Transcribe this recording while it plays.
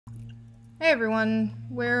Hey everyone,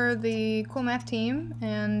 we're the Coolmath team,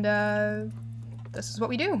 and this is what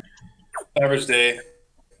we do. Average day,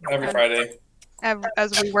 every Friday.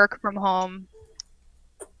 As we work from home.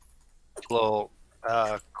 A little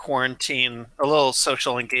quarantine, a little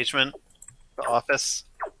social engagement, the office.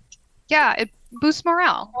 Yeah, it boosts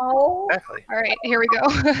morale. Oh. Exactly. All right, here we go.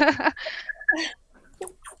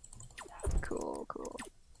 Cool.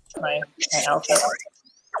 My outfit.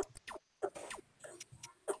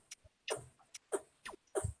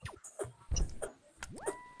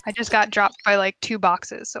 I just got dropped by like 2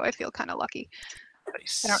 boxes, so I feel kind of lucky.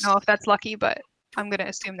 Nice. I don't know if that's lucky, but I'm going to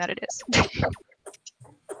assume that it is.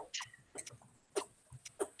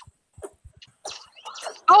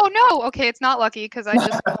 Oh no! Okay, it's not lucky because I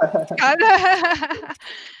just got...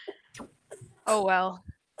 Oh well.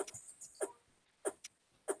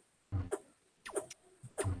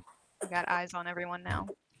 I got eyes on everyone now.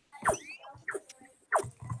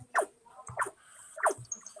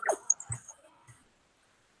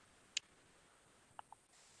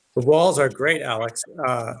 The walls are great, Alex.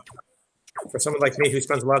 For someone like me who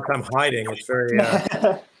spends a lot of time hiding, it's very,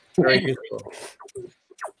 very useful.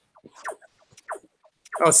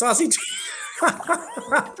 Oh, saucy. Is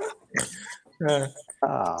that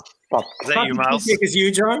you, Mouse? Is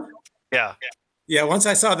you, John? Yeah. Yeah. Once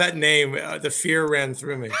I saw that name, the fear ran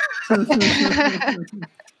through me.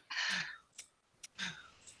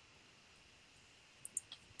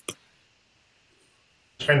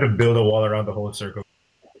 Trying to build a wall around the whole circle.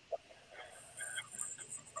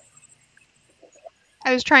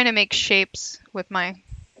 I was trying to make shapes with my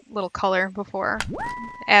little color before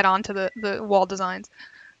add on to the wall designs.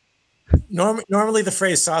 Normally the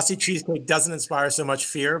phrase saucy cheesecake doesn't inspire so much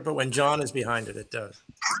fear, but when John is behind it, it does.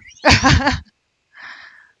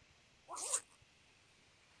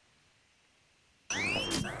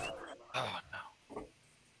 Oh no.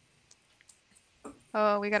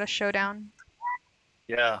 Oh, we got a showdown.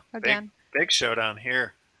 Yeah. Again. Big showdown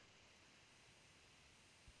here.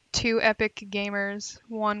 2 epic gamers.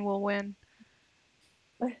 1 will win.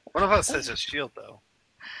 One of us has a shield though.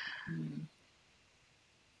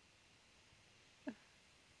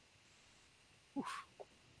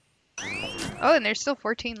 Oh, and there's still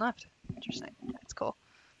 14 left. Interesting. That's cool.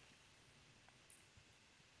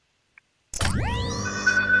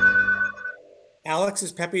 Alex,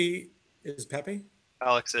 is Peppy? Is Peppy?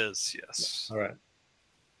 Alex is, yes. All right.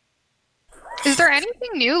 Is there anything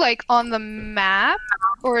new, like, on the map?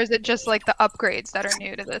 Or is it just, like, the upgrades that are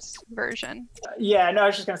new to this version? Yeah, no, I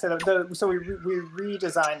was just gonna say that. So we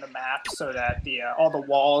redesigned the map so that all the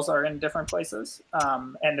walls are in different places,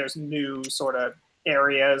 and there's new sort of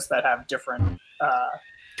areas that have different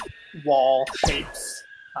wall shapes,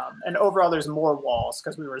 and overall there's more walls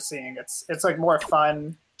because we were seeing it's like more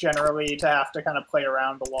fun generally to have to kind of play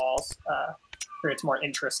around the walls. Creates more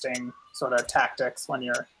interesting sort of tactics when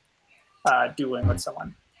you're dueling with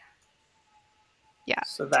someone. Yeah.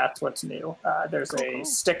 So that's what's new. There's a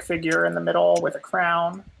stick figure in the middle with a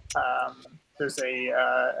crown. There's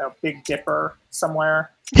a big dipper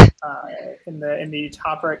somewhere in the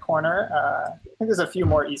top right corner. I think there's a few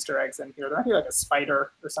more Easter eggs in here. There might be like a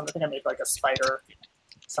spider or something. I think I made like a spider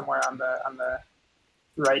somewhere on the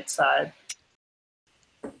right side.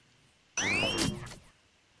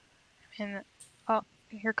 And oh,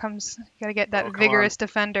 here comes. Gotta get that vigorous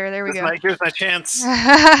defender. There we go. Here's my chance.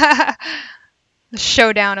 The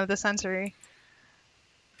showdown of the sensory.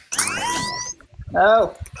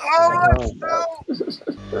 Oh! Oh no!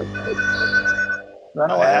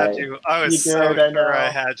 Run away! I had you. I was You so did, I sure know. I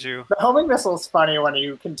had you. The homing missile's funny when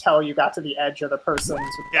you can tell you got to the edge of the person's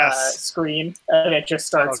Yes. screen and it just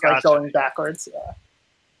starts Oh, like gotcha. going backwards. Yeah.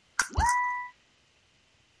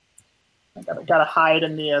 I gotta hide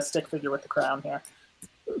in the stick figure with the crown here.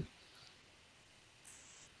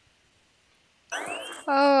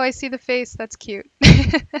 Oh, I see the face. That's cute.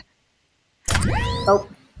 Oh,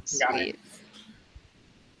 got Sweet. it.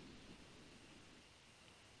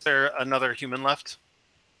 Is there another human left?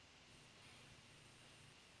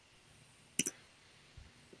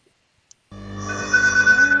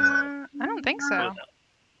 I don't think so.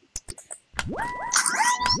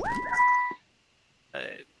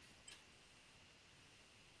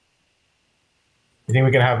 You think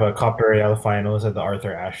we can have a Copter Royale finals at the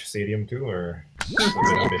Arthur Ashe Stadium too, or is it a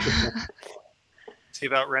bit ambitious? See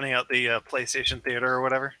about renting out the PlayStation Theater or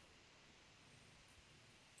whatever?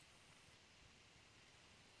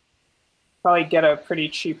 Probably get a pretty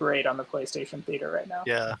cheap rate on the PlayStation Theater right now.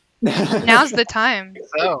 Yeah. Now's the time.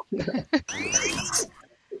 So.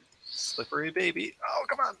 Slippery baby. Oh,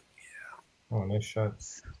 come on. Oh, nice shot.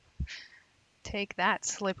 Take that,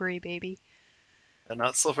 slippery baby. They're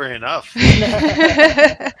not slippery enough.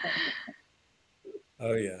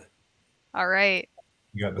 Oh yeah. All right.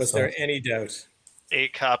 You got the Was there sauce. any doubt?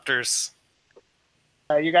 8 copters.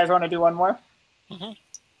 You guys want to do one more? Mhm.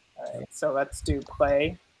 All right, so let's do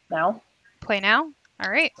play now. Play now. All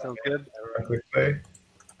right. So good. A quick play.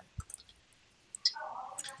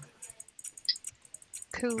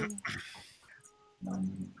 Cool.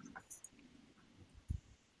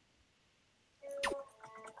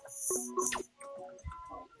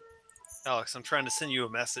 Alex, I'm trying to send you a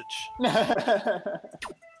message. Is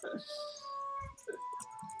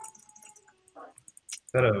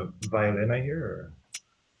that a violin I hear or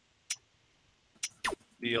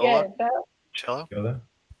Viola? Yeah, Cello? viola?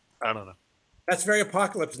 I don't know. That's very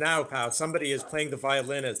Apocalypse Now, pal. Somebody is playing the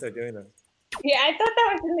violin as they're doing this. yeah, I thought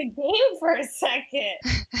that was in the game for a second.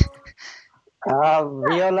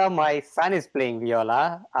 Viola, my son is playing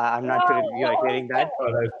viola. I'm not sure if you are hearing that.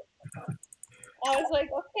 Oh, that's I was like,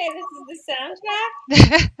 okay, this is the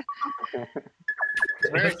soundtrack. It's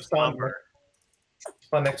very somber.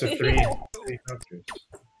 fun next to three counters.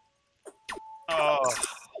 Oh,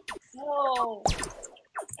 No,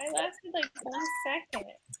 I lasted like 1 second.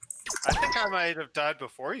 I think I might have died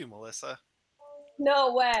before you, Melissa.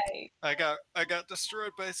 No way. I got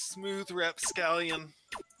destroyed by Smooth Rapscallion,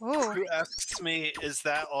 Oh. who asks me, "Is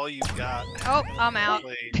that all you got?" Oh, I'm out.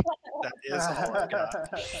 Actually, that is all I got.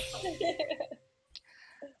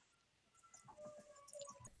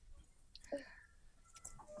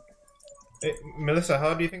 Hey, Melissa,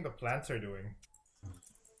 how do you think the plants are doing?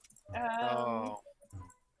 Oh,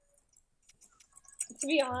 To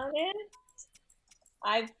be honest,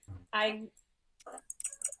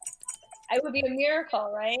 it would be a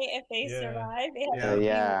miracle, right? If they Yeah. survive.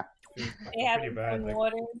 Yeah. They Pretty haven't bad. been Like,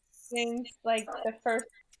 watered since like the first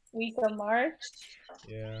week of March.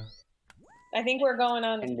 yeah. I think we're going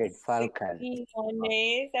on Ended Falcon. 61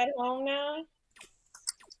 days at home now.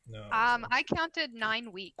 No. I counted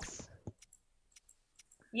 9 weeks.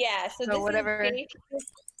 Yeah, so So this whatever. is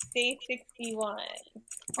day 61.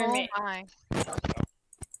 for Oh me. my.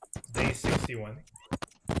 Day 61.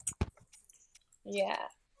 Yeah.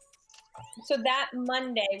 So that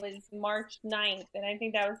Monday was March 9th, and I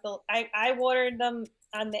think that was I watered them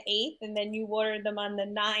on the 8th, and then you watered them on the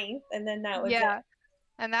 9th, and then that was Yeah. it.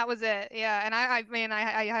 And that was it. Yeah. And I mean,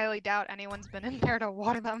 I highly doubt anyone's been in there to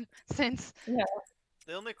water them since. Yeah.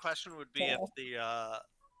 the only question would be if the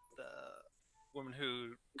woman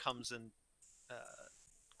who comes and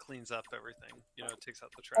cleans up everything, takes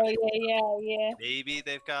out the trash. Oh yeah. Maybe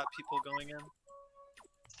they've got people going in.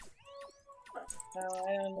 Oh,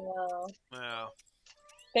 I don't know. Yeah.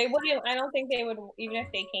 They wouldn't. I don't think they would. Even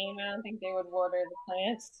if they came, I don't think they would water the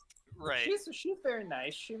plants. Right. She's very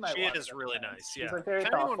nice. She might. She water is them really plants. nice. She's Yeah. like very If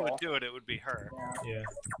anyone thoughtful. would do it, it would be her. Yeah.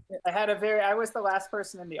 Yeah. I was the last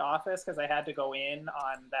person in the office because I had to go in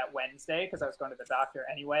on that Wednesday because I was going to the doctor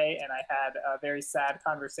anyway, and I had a very sad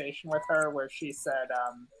conversation with her where she said,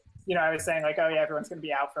 I was saying like, oh yeah, everyone's going to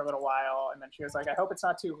be out for a little while, and then she was like, I hope it's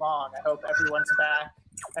not too long. I hope everyone's back.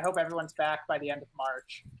 I hope everyone's back by the end of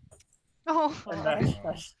March. Oh. And then,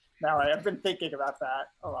 now I've been thinking about that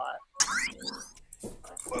a lot.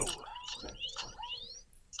 Whoa.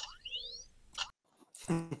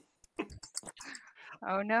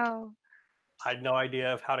 Oh no. I had no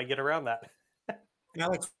idea of how to get around that.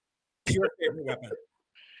 Alex, what's your favorite weapon?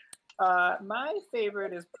 My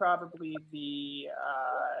favorite is probably the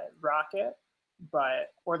rocket,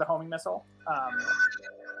 or the homing missile.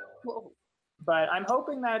 But I'm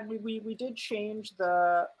hoping that we did change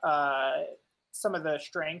the some of the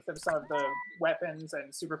strength of some of the weapons and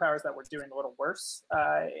superpowers that were doing a little worse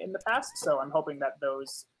in the past. So I'm hoping that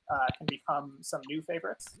those can become some new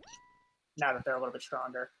favorites now that they're a little bit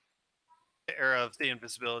stronger. The era of the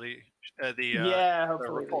invisibility, the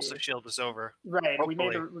hopefully repulsive shield is over. Right,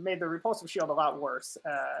 Hopefully. we made the repulsive shield a lot worse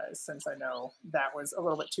since I know that was a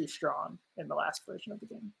little bit too strong in the last version of the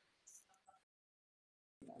game.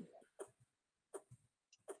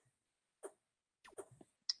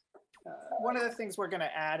 One of the things we're going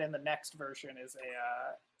to add in the next version is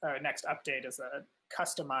next update is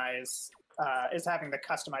is having the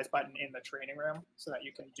customize button in the training room so that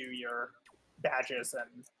you can do your badges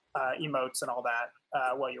and emotes and all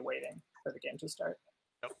that while you're waiting for the game to start.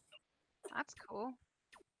 That's cool.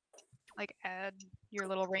 Like add your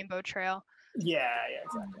little rainbow trail. Yeah,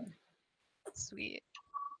 exactly. Sweet.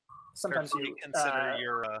 Sometimes Carefully you consider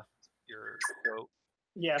your goat.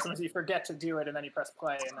 Yeah, sometimes you forget to do it and then you press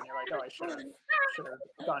play and then you're like, oh, I should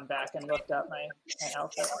have gone back and looked up my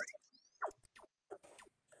outfit.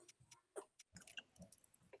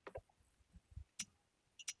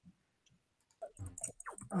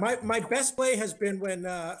 My best play has been when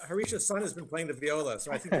Harisha's son has been playing the viola.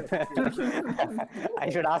 So I think that's I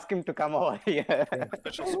should ask him to come over here.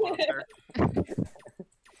 Special sponsor.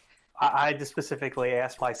 I just specifically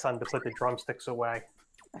asked my son to put the drumsticks away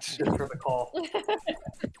just for the call.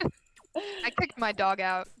 I kicked my dog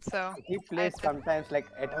out, so He plays sometimes like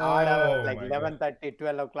at odd hours, like 11:30,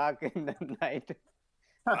 12 o'clock in the night.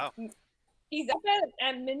 Wow. He's up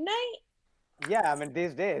at midnight? Yeah, I mean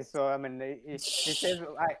these days. So I mean, he says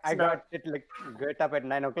I got it like get up at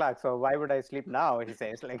 9 o'clock. So why would I sleep now? He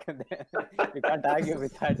says like you can't argue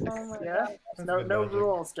with that. Oh my Yeah, God. no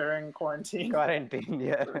rules during quarantine. Quarantine,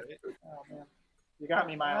 yeah. Oh man, you got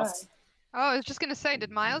me, Miles. Oh, I was just gonna say, did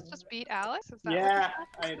Miles just beat Alex? Is that Yeah,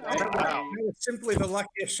 that was simply the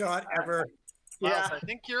luckiest shot ever. Miles, Yeah. I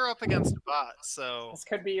think you're up against a bot, so This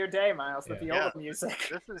could be your day, Miles. The viola Yeah.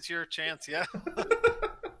 music. this is your chance. Yeah.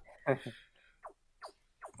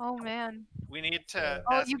 Oh man. We need to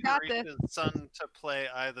Oh, ask you got this. Harisha's son to play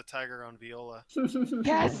 "Eye the Tiger" on viola.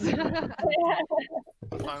 Yes. Final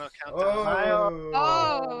countdown.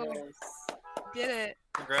 Oh, did it.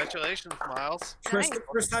 Congratulations, Miles.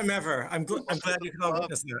 First time ever. I'm glad you can all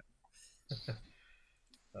witness that.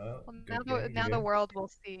 Well, now the world will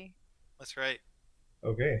see. That's right.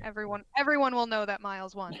 Okay. Everyone will know that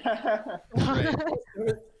Miles won.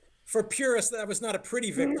 For purists, that was not a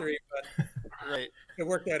pretty victory, but Right. it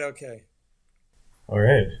worked out okay. All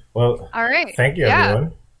right. Well, All right. thank you, Yeah.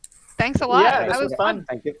 everyone. Thanks a lot. Yeah, that this was was fun.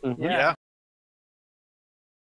 Thank you. Yeah.